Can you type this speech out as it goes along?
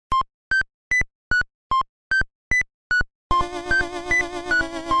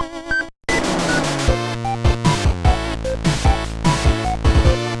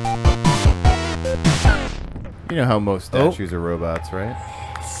You know how most statues are robots, right?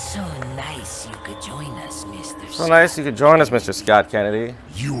 So nice you could join us, Mr. So nice you could join us, Mr. Scott Kennedy.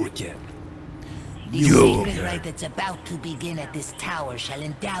 You again. The sacred rite that's about to begin at this tower shall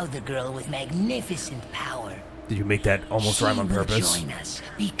endow the girl with magnificent power. Did you make that almost rhyme on purpose? Join us.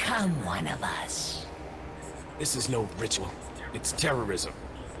 Become one of us. This is no ritual. It's terrorism.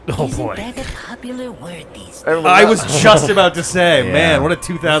 Oh boy. Isn't that a popular word these days? I was just about to say, Yeah. man, what a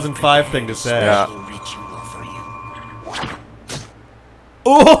 2005 thing to say. Yeah. Ritual for you.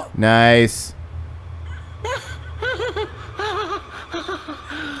 Oh! Nice.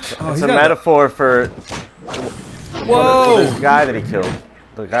 It's a metaphor for Whoa! this guy that he killed.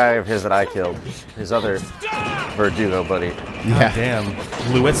 The guy of his that I killed. His other Verdugo buddy. Yeah.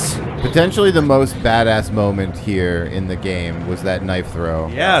 Damn. Lewis. Potentially the most badass moment here in the game was that knife throw.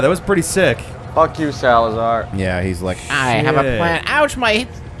 Yeah, that was pretty sick. Fuck you, Salazar. Yeah, he's like, I have a Shit. plan. Ouch, my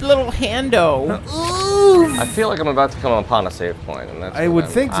little hando. I feel like I'm about to come upon a save point, and that's I what would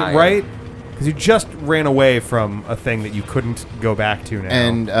I'm think, eyeing. right? Because you just ran away from a thing that you couldn't go back to now.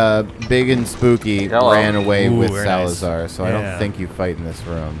 and Big and Spooky Hello. ran away Ooh, with very nice. Salazar, so I don't Yeah. think you fight in this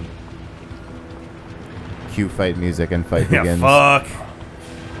room. Cue fight music and fight yeah, begins. fuck.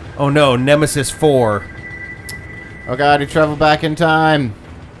 Oh no, Nemesis 4. Oh god, he traveled back in time.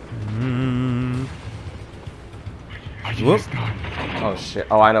 Whoop. Oh shit.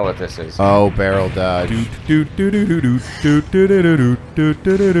 Oh, I know what this is. Oh, barrel dodge.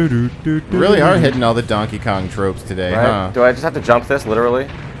 Really are hitting all the Donkey Kong tropes today, Right? huh? Do I just have to jump this, literally?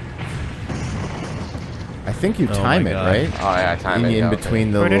 I think you Oh time my it, God. right? Oh, yeah, I time in it. yeah, okay.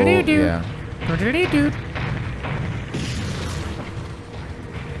 between the little, yeah.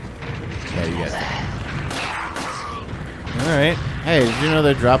 Yeah, you guys. Alright. Hey, did you know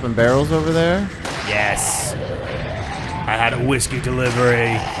they're dropping barrels over there? Yes. I had a whiskey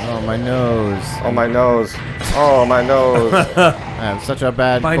delivery. Oh, my nose. Oh, my nose. Oh, my nose. I have such a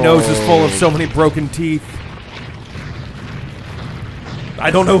bad My nose is full of cold. so many broken teeth. I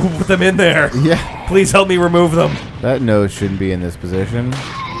don't know who put them in there. Yeah, Please help me remove them. that nose shouldn't be in this position.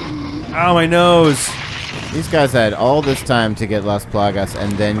 Ow, my nose. These guys had all this time to get Las Plagas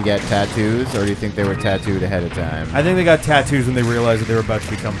and then get tattoos, or do you think they were tattooed ahead of time? I think they got tattoos when they realized that they were about to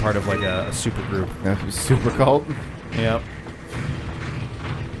become part of like a super group. Super cult? Yep.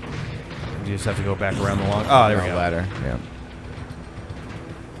 You just have to go back around the long. Oh, there we go. Ladder, yeah.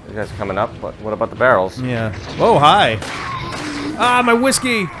 You guys are coming up? What about the barrels? Yeah. Whoa, hi. Ah, my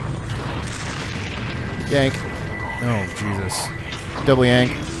whiskey. Yank. Oh, Jesus. Double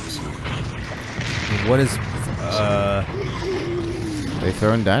yank. What is? They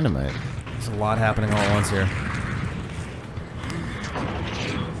throwing dynamite. There's a lot happening all at once here.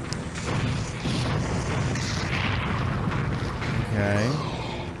 Okay.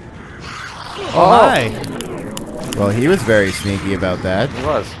 Oh, hi. Well, he was very sneaky about that. It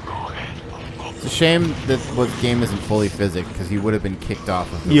was. It's a shame that the game isn't fully physics, because he would have been kicked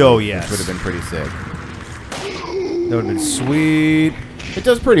off of the Yo, roof, yes. which would have been pretty sick. That would have been sweet. It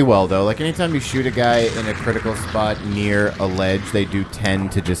does pretty well, though. Like, anytime you shoot a guy in a critical spot near a ledge, they do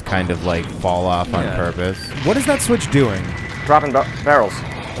tend to just kind of, like, fall off on Yeah. purpose. What is that switch doing? Dropping barrels.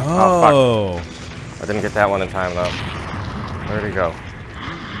 Oh. I didn't get that one in time, though. Where'd he go?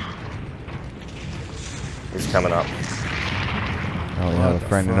 He's coming up. Oh, we have a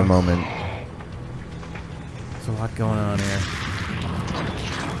friend in a moment. There's a lot going on here.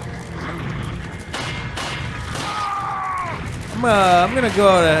 I'm gonna go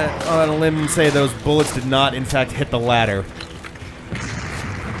on a limb and say those bullets did not, in fact, hit the ladder.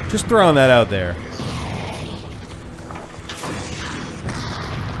 Just throwing that out there.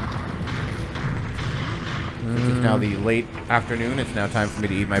 It's now the late afternoon. It's now time for me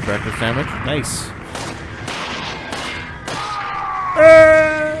to eat my breakfast sandwich. Nice.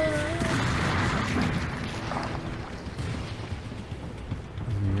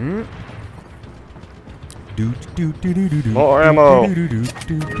 More ammo.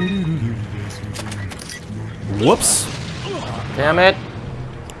 Whoops. Damn it.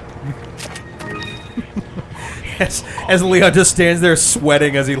 As Leon just stands there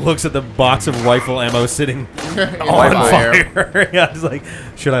sweating as he looks at the box of rifle ammo sitting on fire. Yeah, he's like,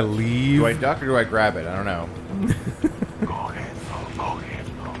 should I leave? Do I duck or do I grab it? I don't know.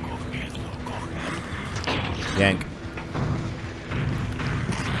 Yank.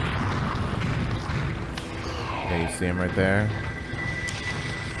 Okay, you see him right there?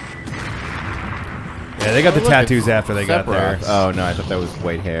 Yeah, they got the look, tattoos it's after they got there. Sephiroth. Oh, no, I thought that was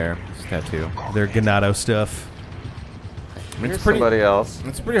white hair. It's a tattoo. Their Ganado stuff. Here's It's pretty, somebody else.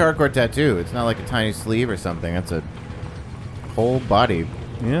 it's a pretty hardcore tattoo. It's not like a tiny sleeve or something. That's a whole body.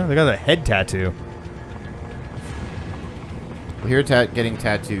 Yeah, they got a head tattoo. Well, here, getting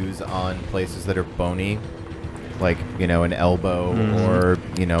tattoos on places that are bony, like, you know, an elbow or,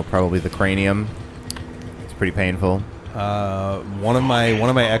 you know, probably the cranium. It's pretty painful. One of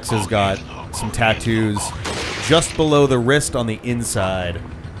my exes got some tattoos just below the wrist on the inside.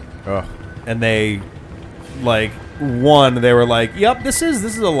 Ugh. And they, like, they were like, "Yep, this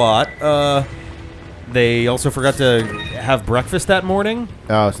is a lot." They also forgot to have breakfast that morning.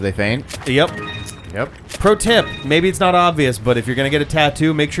 Oh, so they faint? Yep. Yep. Pro tip, maybe it's not obvious, but if you're going to get a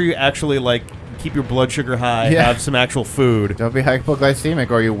tattoo, make sure you actually, like, keep your blood sugar high, have some actual food. Don't be hypoglycemic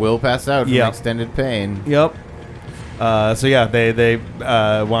or you will pass out from extended pain. Yep. So yeah, they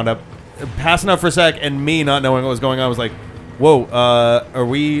wound up passing out for a sec, and me not knowing what was going on was like, "Whoa,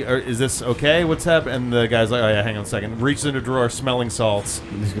 is this okay? What's happening?" And the guy's like, "Oh yeah, hang on a second." Reaches into a drawer, smelling salts.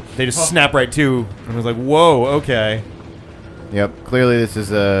 They just snap right to, and I was like, "Whoa, okay." Yep. Clearly, this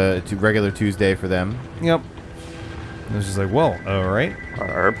is a regular Tuesday for them. Yep. I was just like, "Well, all right."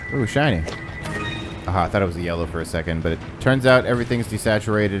 Herb. Ooh, shiny. Aha, I thought it was a yellow for a second, but it turns out everything's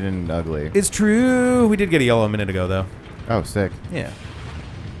desaturated and ugly. It's true. We did get a yellow a minute ago, though. Oh, sick. Yeah.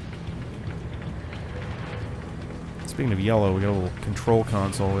 Speaking of yellow, we got a little control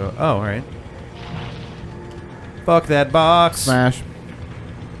console. Oh, all right. Fuck that box. Smash.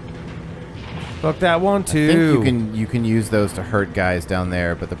 Fuck that one too. I think you can use those to hurt guys down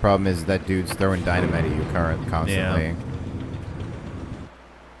there, but the problem is that dude's throwing dynamite at you constantly. Yeah.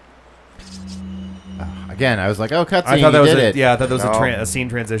 Again, I was like, "Oh, cutscene." I thought that was it. Yeah, I thought that was a scene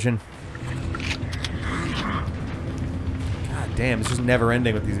transition. God damn, it's just never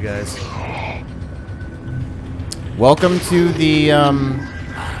ending with these guys. Welcome to the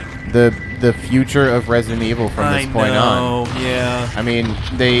future of Resident Evil from this point on. Yeah. I mean,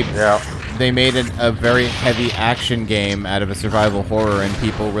 they made a very heavy action game out of a survival horror, and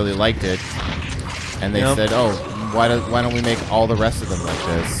people really liked it. And they said, "Oh, why don't we make all the rest of them like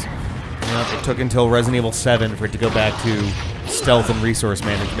this?" Yep, it took until Resident Evil 7 for it to go back to stealth and resource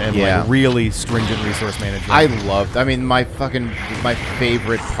management, like really stringent resource management. I mean, my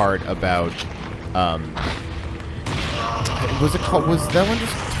favorite part about was that one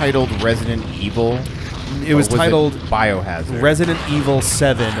just titled Resident Evil? It was titled Biohazard. Resident Evil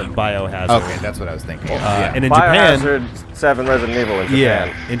 7 Biohazard. Okay, that's what I was thinking. And in Biohazard 7 Resident Evil in Japan.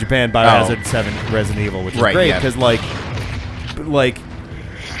 Yeah, in Japan, Biohazard 7 Resident Evil, which is great because like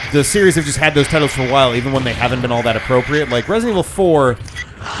the series have just had those titles for a while, even when they haven't been all that appropriate. Like Resident Evil 4,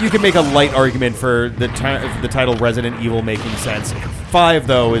 you can make a light argument for the title Resident Evil making sense. 5,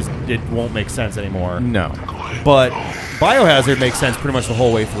 though, it won't make sense anymore. No. But Biohazard makes sense pretty much the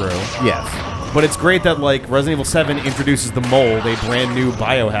whole way through. Yes. But it's great that, like, Resident Evil 7 introduces the mold, a brand new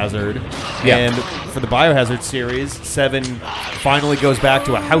Biohazard. Yeah. And for the Biohazard series, 7 finally goes back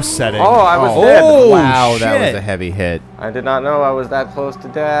to a house setting. Oh, I was dead. Wow, shit. that was a heavy hit. I did not know I was that close to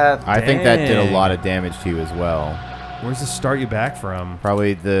death. I think that did a lot of damage to you as well. Where's this start you back from?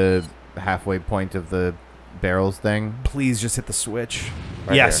 Probably the halfway point of the barrels thing. Please just hit the switch.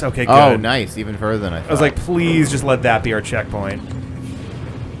 Right yes, here. okay, good. Oh, nice. Even further than I thought. I was like, please just let that be our checkpoint.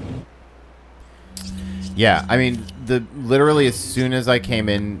 Yeah, I mean, literally as soon as I came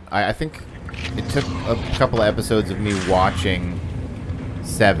in, I think it took a couple of episodes of me watching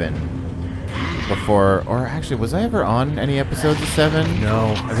 7 before, or actually, was I ever on any episodes of 7?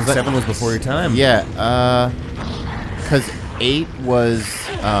 No, I think 7 was before your time. Yeah, because 8 was,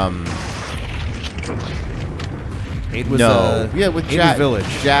 8 was, with 8 Jack, was Village.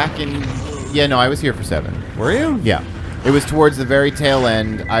 Jack and, I was here for 7. Were you? Yeah. It was towards the very tail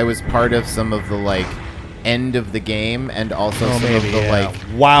end. I was part of some of the, like, end of the game, and also some of the, like...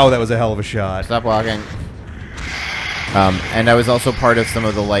 Wow, that was a hell of a shot. Stop walking. And I was also part of some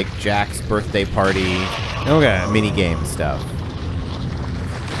of the, like, Jack's birthday party mini-game stuff.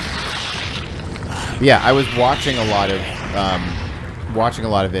 Yeah, I was watching a lot of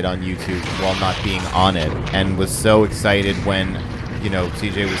it on YouTube while not being on it, and was so excited when,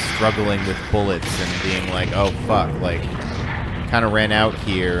 CJ was struggling with bullets and being like, oh, fuck, like... kind of ran out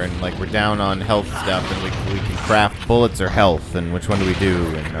here, and like we're down on health stuff, and we can craft bullets or health, and which one do we do?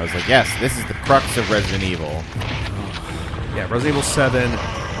 And I was like, yes, this is the crux of Resident Evil. Yeah, Resident Evil 7,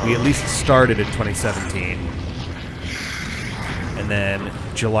 we at least started in 2017. And then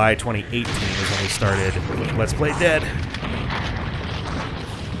July 2018 is when we started Let's Play Dead.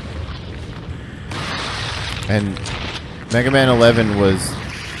 And Mega Man 11 was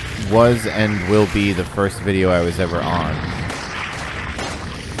and will be the first video I was ever on.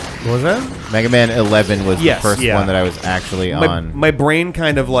 What was that? Mega Man 11 was the first one that I was actually on. My brain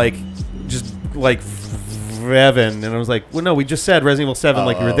kind of like, just like, Evan, and I was like, well, no, we just said Resident Evil 7,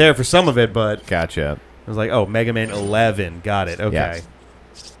 like you were there for some of it, but... Gotcha. I was like, oh, Mega Man 11. Got it. Okay.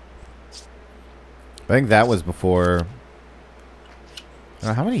 Yes. I think that was before.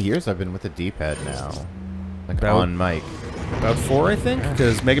 How many years I've been with the D-pad now? Like About- on mic. About 4, I think,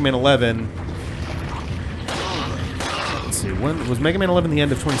 because Mega Man 11. Let's see, when was Mega Man 11 the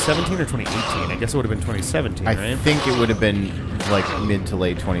end of 2017 or 2018? I guess it would have been 2017, I right? think it would have been like mid to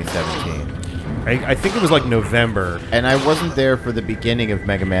late 2017. I think it was like November. And I wasn't there for the beginning of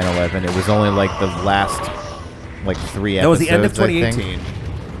Mega Man 11. It was only like the last, like 3 episodes. That was the end of I think. 2018.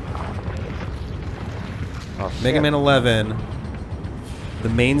 Oh, shit. Mega Man 11. The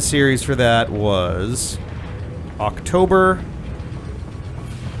main series for that was October.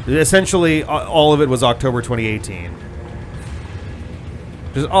 Essentially, all of it was October 2018.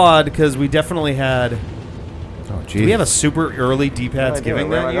 Which is odd because we definitely had. Oh, Did geez. we have a super early D-Pads What am I doing? Giving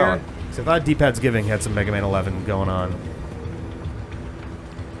Where that am I year? going? So I thought D-Pads Giving had some Mega Man 11 going on.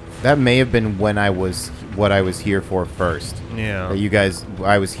 That may have been when I was what I was here for first. Yeah. You guys,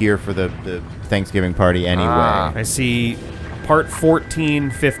 I was here for the Thanksgiving party anyway. Ah. I see part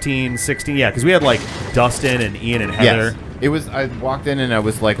 14, 15, 16. Yeah, because we had like Dustin and Ian and Heather. Yes. It was. I walked in and I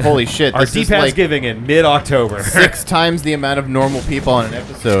was like, "Holy shit! Our This is D-Pads like Giving in mid-October. 6 times the amount of normal people on an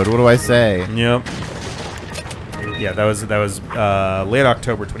episode." What do I say? Yep. Yeah, that was late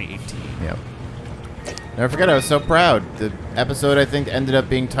October 2018. Yep. Never forget, I was so proud. The episode, I think, ended up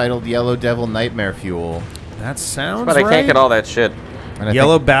being titled "Yellow Devil Nightmare Fuel." That sounds But I right. can't get all that shit. And I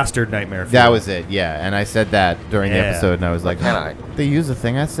Yellow think Bastard Nightmare. that Fuel. was it. Yeah, and I said that during the Yeah. episode, and I was like, Can I? "They use the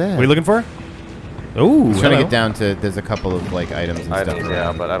thing I said." What are you looking for? Ooh, I was trying to hello. get down to. There's a couple of like items. And Items, stuff yeah,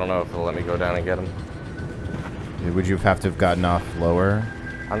 around. but I don't know if it'll let me go down and get them. Would you have to have gotten off lower?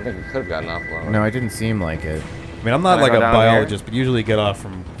 I don't think we could have gotten off lower. No, it didn't seem like it. I mean, I'm not Can I like go a down here? biologist, but usually get off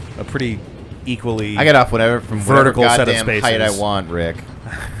from a pretty equally. I get off whatever from Vertical whatever set of goddamn height I spaces. want, Rick.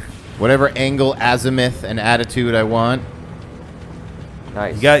 Whatever angle, azimuth, and attitude I want.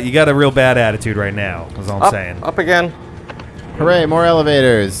 Nice. You got a real bad attitude right now. Is all I'm up, saying. up again. Hooray! More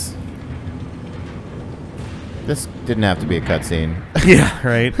elevators. This didn't have to be a cutscene. Yeah,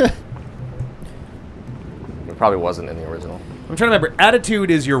 right. It probably wasn't in the original. I'm trying to remember. Attitude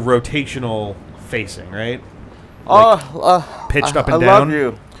is your rotational facing, right? Pitched up and I down. love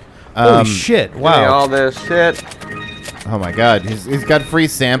you. Holy shit! Give me all Wow. this shit. Oh my God, he's got free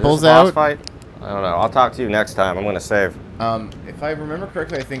samples This boss out. fight? I don't know. I'll talk to you next time. I'm gonna save. If I remember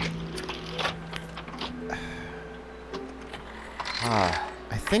correctly, I think.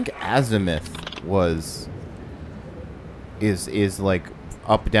 I think azimuth is like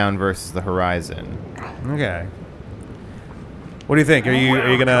up down versus the horizon. Okay. What do you think? Are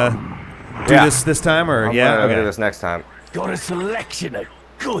you gonna do Yeah. this time or I'm yeah? gonna do Okay. this next time. Got a selection of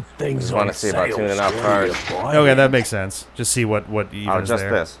good things Just on wanna see about sale, tuning up Australia, first. boy. Okay, that makes sense. Just see what even Oh, is just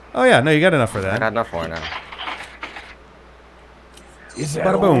there. this. Oh yeah, no, you got enough for I that. got enough for it now. Is that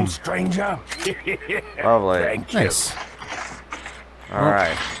Bada all, boom. stranger? Lovely. Thank you. Nice. All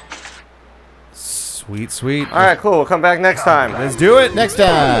right. Sweet, sweet. All right, cool. We'll come back next time. Let's do it. Next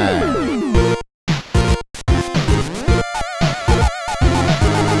time.